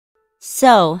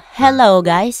So, hello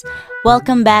guys,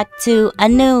 welcome back to a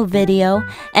new video,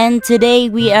 and today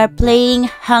we are playing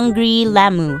Hungry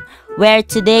Lamu, where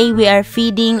today we are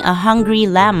feeding a hungry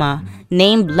llama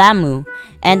named Lamu.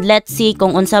 And let's see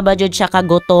kung unsa ba jud siya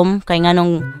kagutom, kay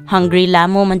nganong Hungry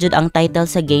Lamu man jud ang title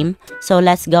sa game. So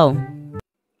let's go.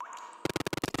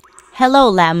 Hello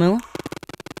Lamu.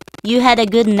 You had a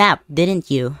good nap,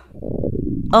 didn't you?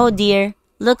 Oh dear,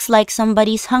 looks like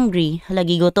somebody's hungry.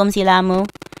 Lagi gutom si Lamu.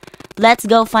 Let's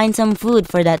go find some food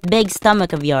for that big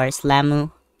stomach of yours, Lamu.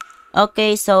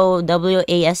 Okay, so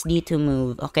WASD to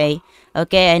move, okay?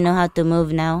 Okay, I know how to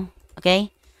move now, okay?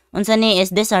 Unsa ni,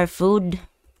 is this our food?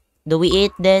 Do we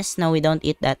eat this? No, we don't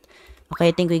eat that. Okay,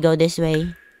 I think we go this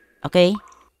way. Okay?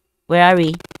 Where are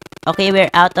we? Okay,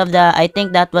 we're out of the... I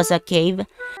think that was a cave.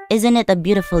 Isn't it a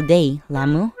beautiful day,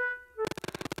 Lamu?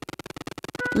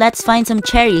 Let's find some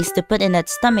cherries to put in that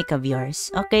stomach of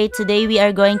yours. Okay, today we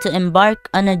are going to embark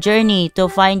on a journey to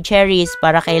find cherries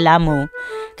para kay Lamu.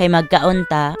 Kay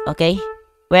magkaunta, okay?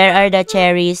 Where are the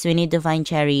cherries? We need to find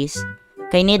cherries.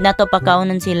 Kay need na to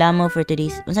pakaunon si Lamu for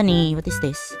today's... Unsa ni? What is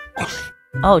this?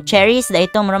 Oh, cherries. Da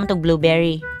ito, maraming tong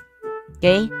blueberry.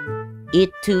 Okay?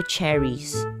 Eat 2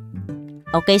 cherries.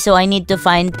 Okay, so I need to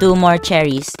find 2 more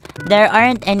cherries. There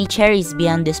aren't any cherries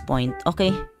beyond this point.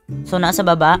 Okay? So, nasa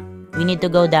baba. We need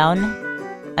to go down.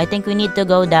 I think we need to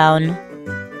go down.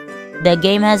 The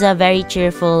game has a very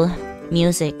cheerful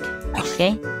music.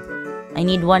 Okay? I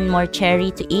need 1 more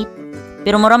cherry to eat.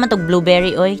 Pero mura man tong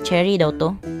blueberry, oy. Cherry daw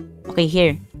to. Okay,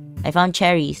 here. I found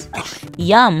cherries.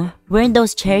 Yum! Weren't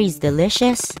those cherries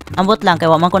delicious? Ambot lang,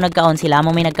 kaya waman ko nagkaon. Si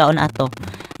Lamu may nagkaon ato.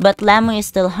 But Lamu is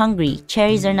still hungry.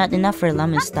 Cherries are not enough for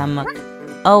Lamu's stomach.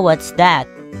 Oh, what's that?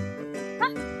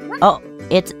 Oh,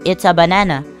 it's a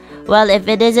banana. Well, if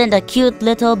it isn't a cute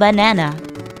little banana.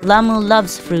 Lamu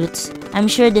loves fruits. I'm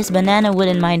sure this banana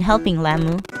wouldn't mind helping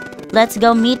Lamu. Let's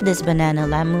go meet this banana,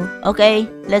 Lamu. Okay,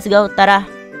 let's go, tara.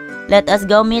 Let us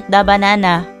go meet the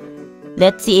banana.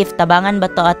 Let's see if tabangan ba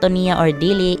to ato niya or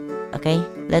dili. Okay,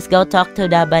 let's go talk to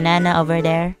the banana over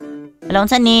there. Hello,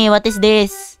 unsa ni? What is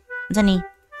this? Unsa ni?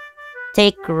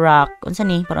 Take rock. Unsa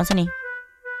ni? Parang unsa ni?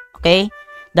 Okay,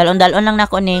 dalon-dalon lang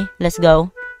nako ni. Let's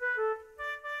go.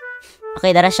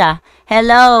 Okay, dara siya.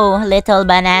 Hello, little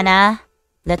banana.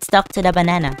 Let's talk to the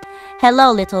banana.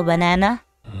 Hello, little banana.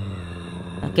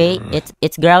 Okay,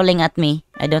 it's growling at me.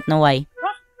 I don't know why.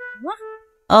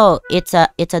 Oh, it's a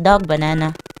dog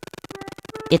banana.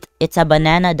 It's a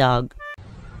banana dog.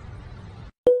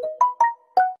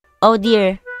 Oh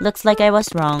dear, looks like I was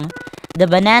wrong. The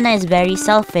banana is very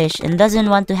selfish and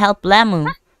doesn't want to help Lamu.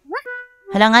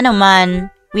 Hala nga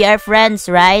naman, we are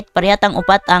friends, right? Parehas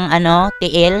upat ang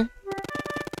tiil.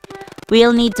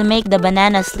 We'll need to make the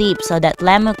banana sleep so that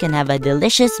Lamu can have a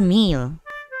delicious meal.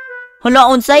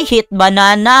 Hala, unsay hit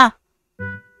banana?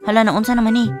 Hala, na unsa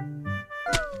naman ni?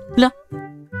 Hala,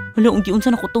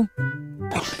 unsa na ko to?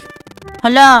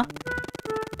 Hala!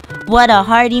 What a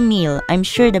hearty meal. I'm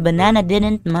sure the banana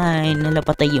didn't mind. Hala,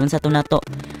 patay yun sa to na to.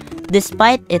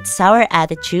 Despite its sour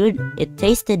attitude, it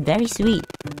tasted very sweet.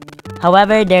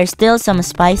 However, there's still some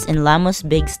spice in Lamu's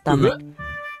big stomach.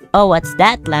 Oh, what's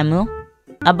that, Lamu?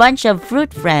 A bunch of fruit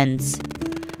friends.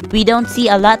 We don't see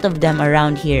a lot of them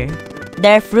around here.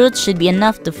 Their fruits should be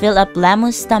enough to fill up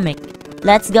Lamu's stomach.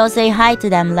 Let's go say hi to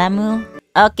them, Lamu.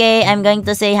 Okay, I'm going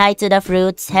to say hi to the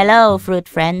fruits. Hello, fruit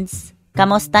friends.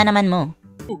 Kamusta naman mo?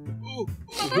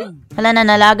 Hala,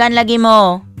 nanalagan lagi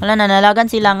mo. Hala, nanalagan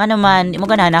sila nga naman. Di mo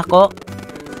ganahan ako.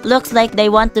 Looks like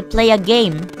they want to play a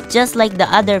game. Just like the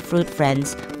other fruit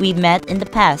friends we met in the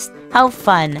past. How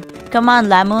fun. Come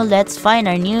on, Lamu, let's find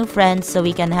our new friends so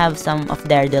we can have some of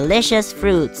their delicious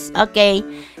fruits. Okay,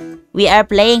 we are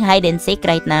playing hide and seek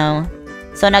right now.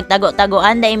 So,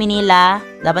 nagtago-tagoan da nila.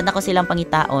 Dapat ako silang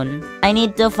pangitaon. I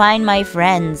need to find my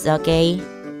friends, okay?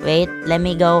 Wait, let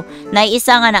me go.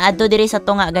 Naisa nga na adto diri sa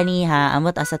tunga ganiha.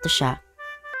 Amot asa to siya.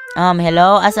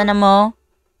 Hello, asa na mo?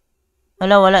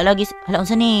 Hello, wala lagi. Hello,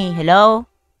 unsa ni? Hello?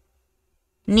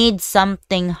 Need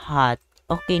something hot.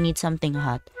 Okay, need something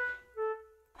hot.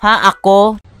 Ha,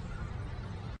 ako?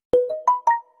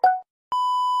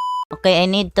 Okay, I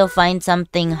need to find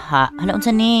something hot. Hello,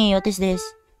 unsa ni? What is this?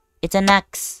 It's an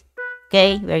axe.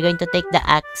 Okay, we're going to take the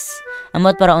axe.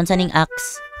 Amot para unsa ning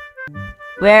axe.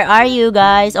 Where are you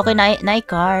guys? Okay, na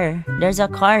car. There's a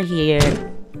car here.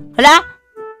 Hala?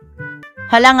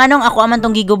 Hala nga nung ako aman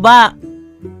tong giguba.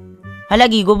 Hala,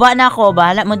 giguba na ako.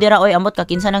 Bahala mo dira, oy, amot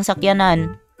kakinsa ng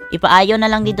sakyanan. Ipaayo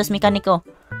na lang dito sa mekaniko.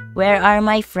 Where are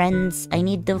my friends? I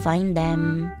need to find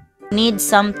them. Need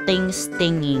something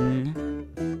stinging.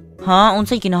 Ha?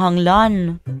 Unsay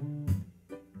kinahanglan?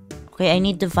 Okay, I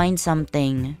need to find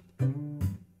something.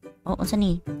 Oh, unsa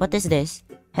ni? What is this?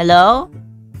 Hello?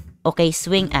 Okay,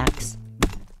 swing axe.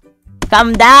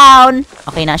 Calm down!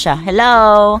 Okay na siya.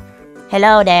 Hello?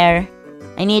 Hello there.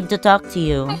 I need to talk to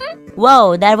you.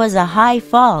 Whoa, that was a high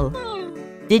fall.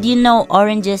 Did you know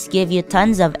oranges give you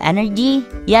tons of energy?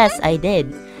 Yes, I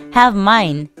did. Have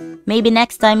mine. Maybe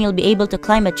next time you'll be able to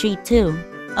climb a tree too.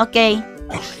 Okay.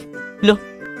 Lo.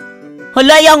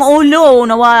 Hala yung ulo.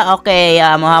 Nawa. Okay,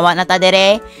 mahawa na ta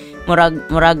dire.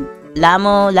 Murag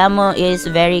Lamu is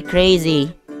very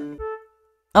crazy.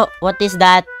 Oh, what is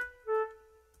that?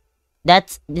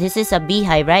 This is a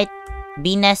beehive, right?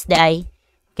 Bee nest day.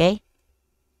 Okay?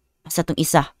 Asa tong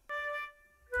isa?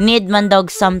 Need man dog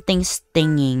something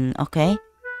stinging, okay?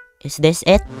 Is this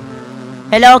it?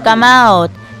 Hello, come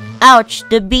out! Ouch,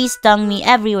 the bee stung me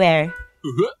everywhere.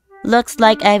 Looks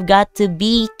like I've got to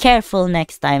be careful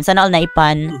next time. Sana all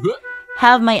naipan.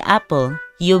 Have my apple.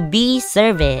 You bee,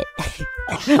 serve it.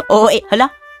 Oh, hala?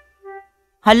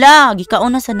 Hala,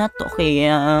 gikaon na sa nato. Okay,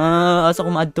 asa ko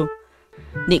maadto.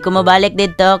 Di ko mabalik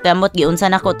dito, kamot giunsa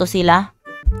na ko to sila.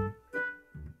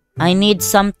 I need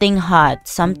something hot.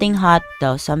 Something hot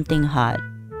daw, something hot.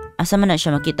 Asa man na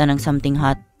siya makita ng something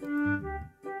hot?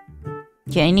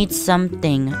 Okay, I need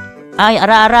something. Ay,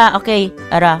 ara. Okay,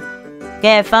 ara.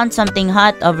 Okay, I found something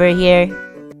hot over here.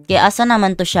 Okay, asa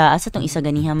naman to siya? Asa tong isa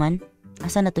ganiha man?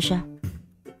 Asa na to siya?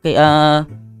 Okay,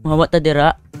 mahawa ta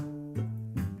dira.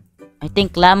 I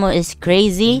think Lamu is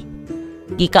crazy.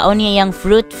 Gikaon niya yung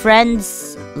fruit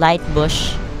friends. Light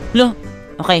bush. Lo,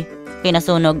 okay. Okay,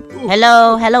 nasunog.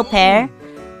 Hello pear.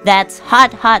 That's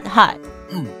hot.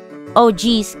 Oh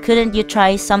geez, couldn't you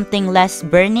try something less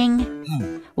burning?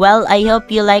 Well, I hope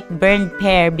you like burned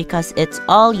pear because it's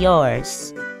all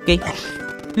yours. Okay.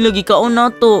 Lagi ka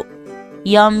na to.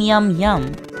 Yum.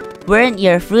 Weren't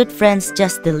your fruit friends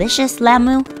just delicious,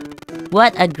 Lamu?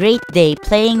 What a great day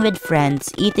playing with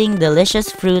friends, eating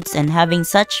delicious fruits, and having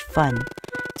such fun.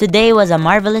 Today was a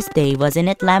marvelous day, wasn't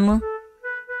it, Lamu?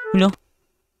 Hello?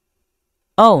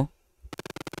 Oh.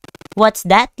 What's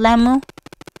that, Lamu?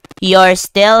 You're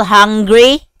still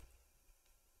hungry?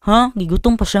 Huh?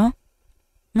 Gigutom pa siya?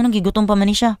 Anong gigutom pa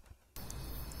man ni siya?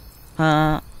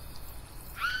 Wala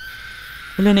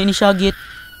na ini siya, git.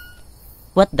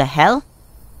 What the hell?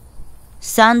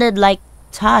 Sounded like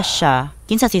Tasha.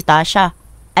 Kinsa si Tasha?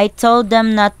 I told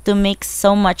them not to make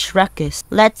so much ruckus.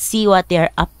 Let's see what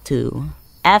they're up to.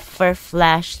 F for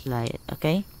flashlight.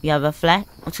 Okay? We have a flash.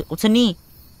 Unsa ni?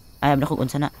 Ay, abla kong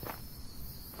unsa na.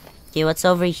 Okay, what's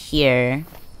over here?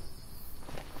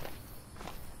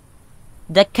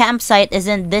 The campsite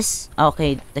isn't this...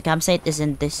 Okay, the campsite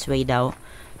isn't this way daw.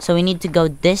 So we need to go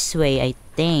this way, I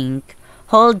think.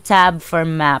 Hold tab for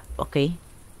map, okay?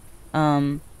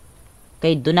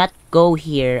 Okay, do not go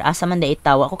here. Asa man da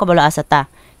itaw? Ako kabalo asa ta.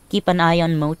 Keep an eye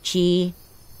on Mochi.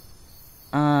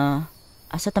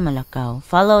 Asa ta malakaw?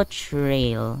 Follow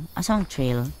trail. Asang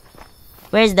trail?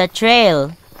 Where's the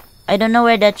trail? I don't know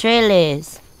where the trail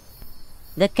is.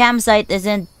 The campsite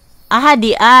isn't... Aha,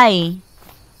 di ay.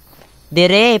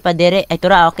 Dire, pa dire. Ay,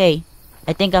 tura, okay.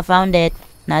 I think I found it.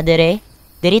 Na dire.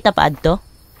 Dire ta pa adto.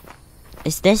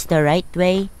 Is this the right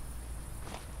way?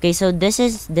 Okay, so this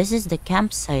is the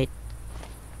campsite.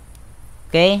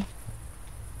 Okay?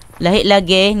 Lahi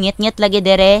lagi, ngit lagi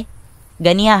dire.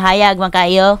 Ganiha hayag man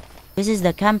kayo. This is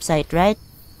the campsite, right?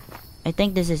 I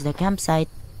think this is the campsite.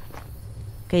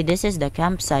 Okay, this is the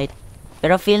campsite.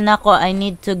 Pero feel na ko I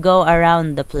need to go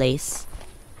around the place.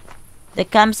 The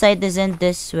campsite isn't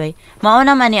this way. Mao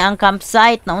naman ni ang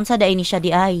campsite. Naunsa da ini siya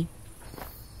di ay.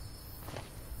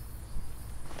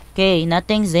 Okay,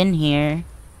 nothing's in here.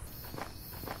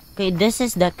 Okay, this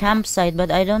is the campsite,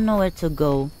 but I don't know where to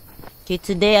go. Okay,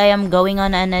 today I am going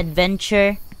on an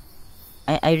adventure.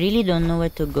 I really don't know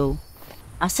where to go.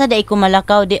 Asa da ko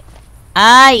malakaw di...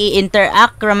 Ay,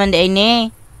 i-interact raman da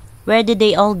ini. Where did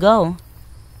they all go?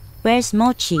 Where's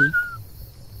Mochi?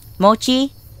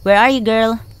 Mochi? Where are you,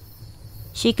 girl?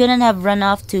 She couldn't have run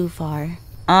off too far.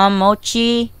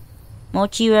 Mochi?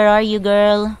 Mochi, where are you,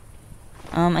 girl?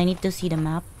 I need to see the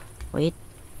map. Wait.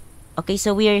 Okay,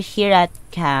 so we are here at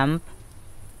camp.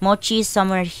 Mochi is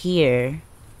somewhere here.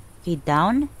 Okay,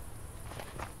 down?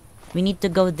 We need to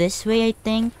go this way, I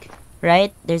think.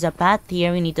 Right? There's a path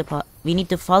here. We need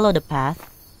to follow the path.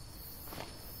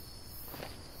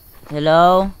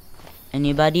 Hello?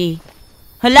 Anybody?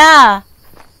 Hala!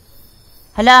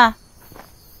 Hala!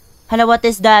 Hala, what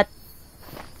is that?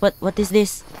 What is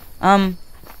this?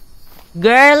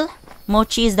 Girl?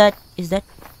 Mochi, is that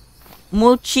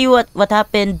Mochi? What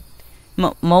happened?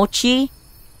 Mochi?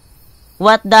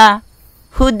 What the?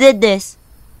 Who did this?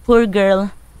 Poor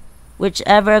girl.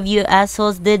 Whichever of you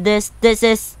assholes did this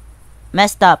is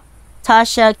messed up.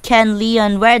 Tasha, Ken,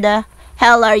 Leon, where the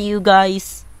hell are you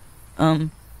guys? Where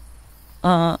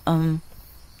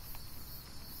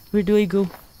do I go?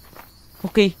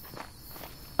 Okay.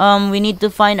 We need to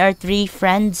find our 3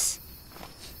 friends.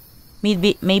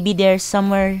 Maybe they're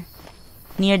somewhere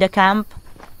near the camp.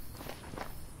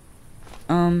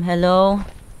 Hello?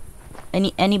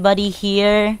 Anybody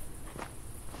here?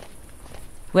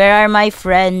 Where are my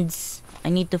friends? I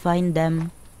need to find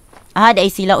them. Day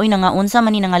sila. Uy, nangaunsa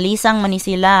man ni nangalisang man ni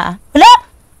sila. Hala!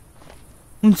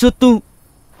 Unsa to?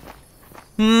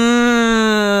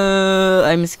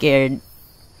 I'm scared.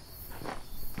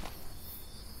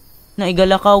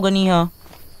 Naigalakaw ganiha.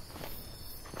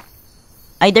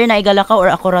 Either naigalakaw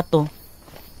or ako rato.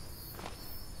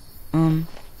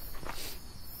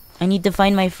 I need to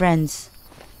find my friends.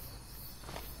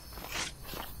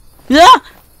 Hala!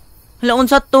 Hala,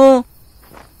 unsa to?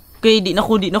 Okay, di na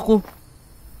ko.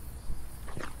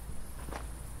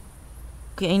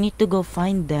 Okay, I need to go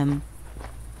find them.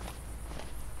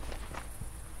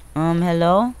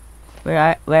 Hello?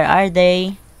 Where are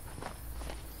they?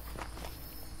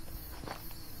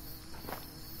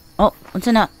 Oh,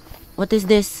 unsa na? What is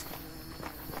this?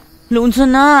 Hala, unsa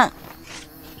na?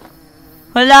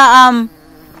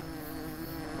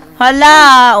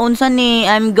 Hala, unsa ni?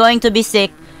 I'm going to be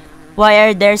sick. Why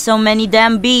are there so many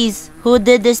damn bees? Who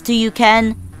did this to you,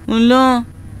 Ken? Hala.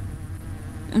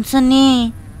 Unsa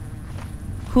ni?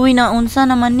 Huy na unsa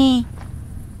naman ni?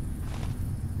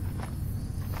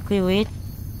 Okay, wait.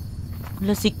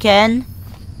 Hala si Ken.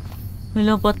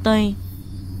 Hala, patay.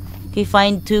 Okay,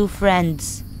 find 2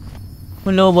 friends.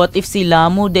 Hala, what if si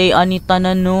Lamu day anita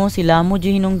na no? Si Lamu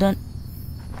di hinungdan.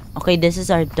 Okay, this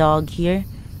is our dog here.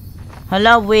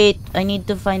 Hala, wait. I need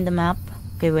to find the map.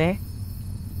 Okay, where?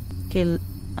 Okay,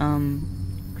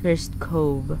 Crest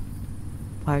Cove.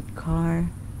 Park car.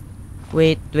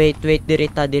 Wait.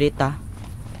 Dirita.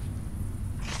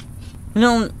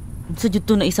 Ano, sa jud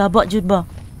to na isaba jud ba?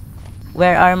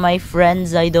 Where are my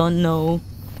friends? I don't know.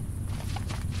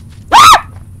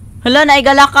 Ah! Hala,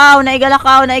 naigalakaw.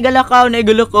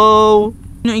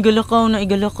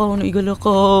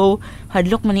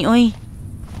 Hadlok man ni, oy.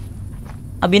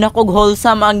 Abi na kog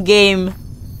wholesome ang game.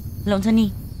 Hala, unsa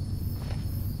ni?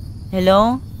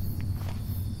 Hello?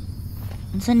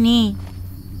 Unsa ni?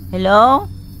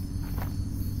 Hello?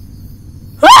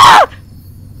 Ah!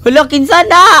 Hala, kinsa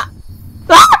na? Ah!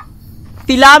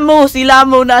 Si Lamu.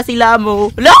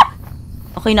 Hala!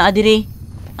 Okay na, adiri.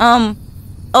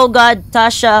 Oh God,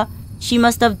 Tasha. She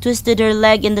must have twisted her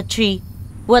leg in the tree.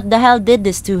 What the hell did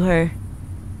this to her?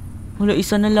 Hala,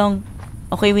 isa na lang.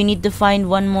 Okay, we need to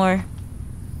find one more.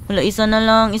 Hala, isa na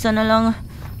lang.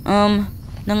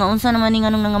 Nangaunsa naman ni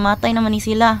nganong nangamatay naman ni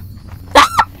sila. Ah!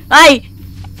 Ay!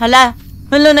 Hala,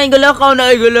 naigalakaw.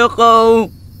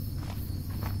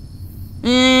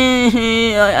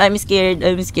 I'm scared.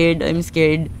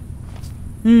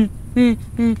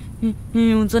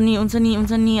 Unsa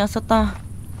ni asata.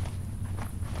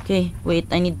 Okay, wait,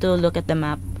 I need to look at the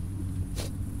map.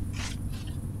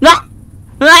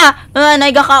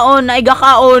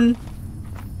 Naigakaon.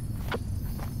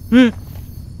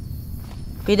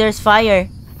 Okay, there's fire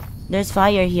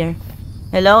here.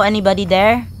 Hello, anybody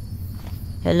there?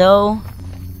 Hello?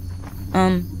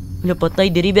 Patay,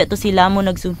 diribe to si Lamu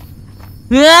nagsu.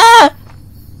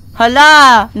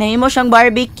 Hala! Nahimo siyang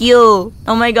barbecue.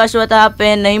 Oh my gosh, what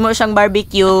happened? Nahimo siyang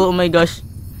barbecue. Oh my gosh.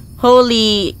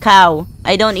 Holy cow.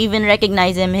 I don't even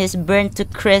recognize him. He's burnt to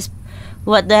crisp.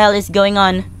 What the hell is going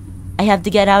on? I have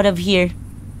to get out of here.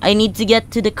 I need to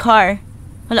get to the car.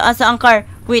 Hala, asa ang car?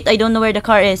 Wait, I don't know where the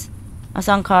car is.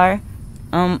 Asa ang car?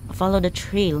 Follow the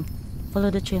trail.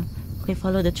 Okay,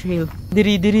 follow the trail.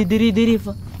 Diri.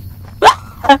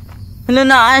 Ano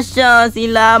na siya? Si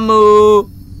Lamu.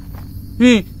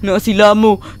 Na si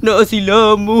Lamu.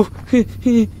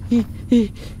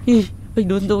 I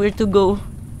don't know where to go.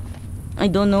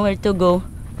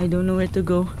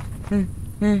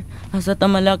 Asa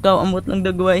tamalakaw, amot ng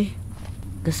dagway.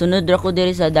 Kasunod ra ko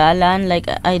diri sa dalan. Like,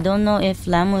 I don't know if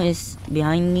Lamu is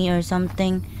behind me or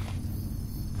something.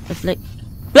 It's like...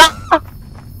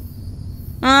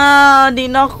 Di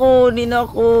na ko.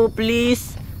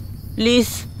 Please.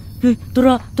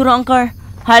 Tura ang car.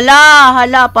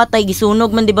 Hala, patay.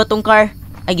 Gisunog man di ba tong car?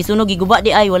 Ay, gisunog, giguba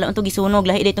di ay. Wala man to gisunog.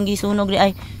 Lahi di itong gisunog di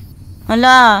ay.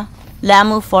 Hala,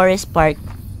 Lamu Forest Park.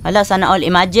 Hala, sana all.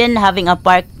 Imagine having a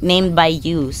park named by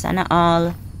you. Sana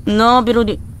all. No, pero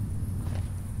di...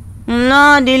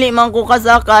 dili man ko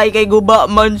kasakay. Kay guba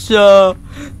man siya.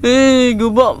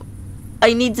 Guba.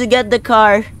 I need to get the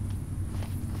car.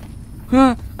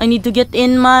 I need to get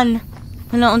in man.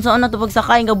 Hala, unsa na to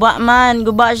pagsakay? Guba man.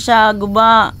 Guba siya.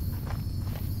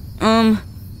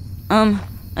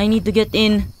 I need to get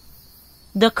in.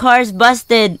 The car's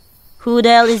busted. Who the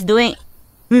hell is doing...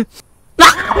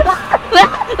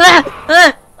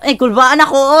 Ay, kulbaan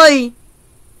ako, oy!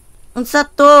 Unsa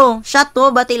to? Shot to,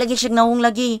 batay lagi siya nawong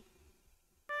lagi.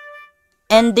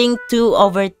 Ending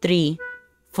 2/3.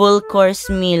 Full course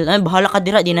meal. Ay, bahala ka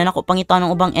dira. Di na nako pangitan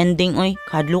ng ubang ending, oy.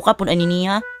 Kadlo ka po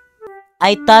aniniha.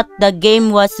 I thought the game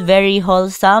was very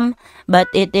wholesome, but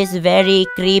it is very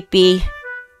creepy.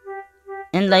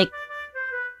 And like,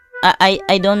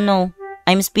 I don't know.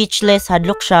 I'm speechless.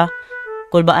 Hadlok siya.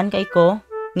 Kulbaan kay ko.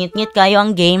 Ngit-ngit kayo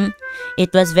ang game.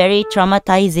 It was very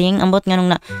traumatizing. Ambot nga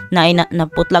nung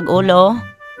naputlag ulo,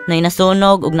 na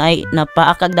nasunog, ug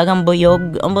napaakag dagang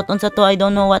buyog. Ambot unsa to, I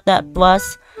don't know what that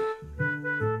was.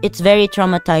 It's very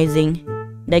traumatizing.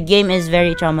 The game is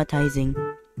very traumatizing.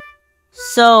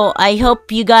 So, I hope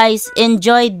you guys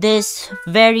enjoyed this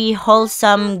very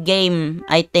wholesome game,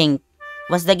 I think.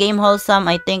 Was the game wholesome?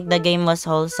 I think the game was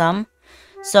wholesome.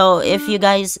 So, if you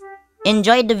guys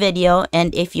enjoyed the video and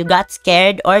if you got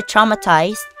scared or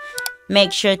traumatized,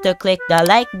 make sure to click the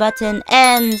like button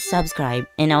and subscribe.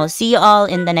 And I'll see you all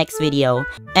in the next video.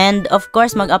 And of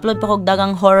course, mag-upload pa kog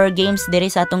dagang horror games diri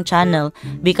sa atong channel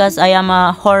because I am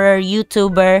a horror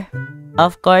YouTuber,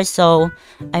 of course. So,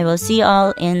 I will see you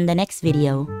all in the next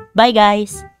video. Bye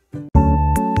guys!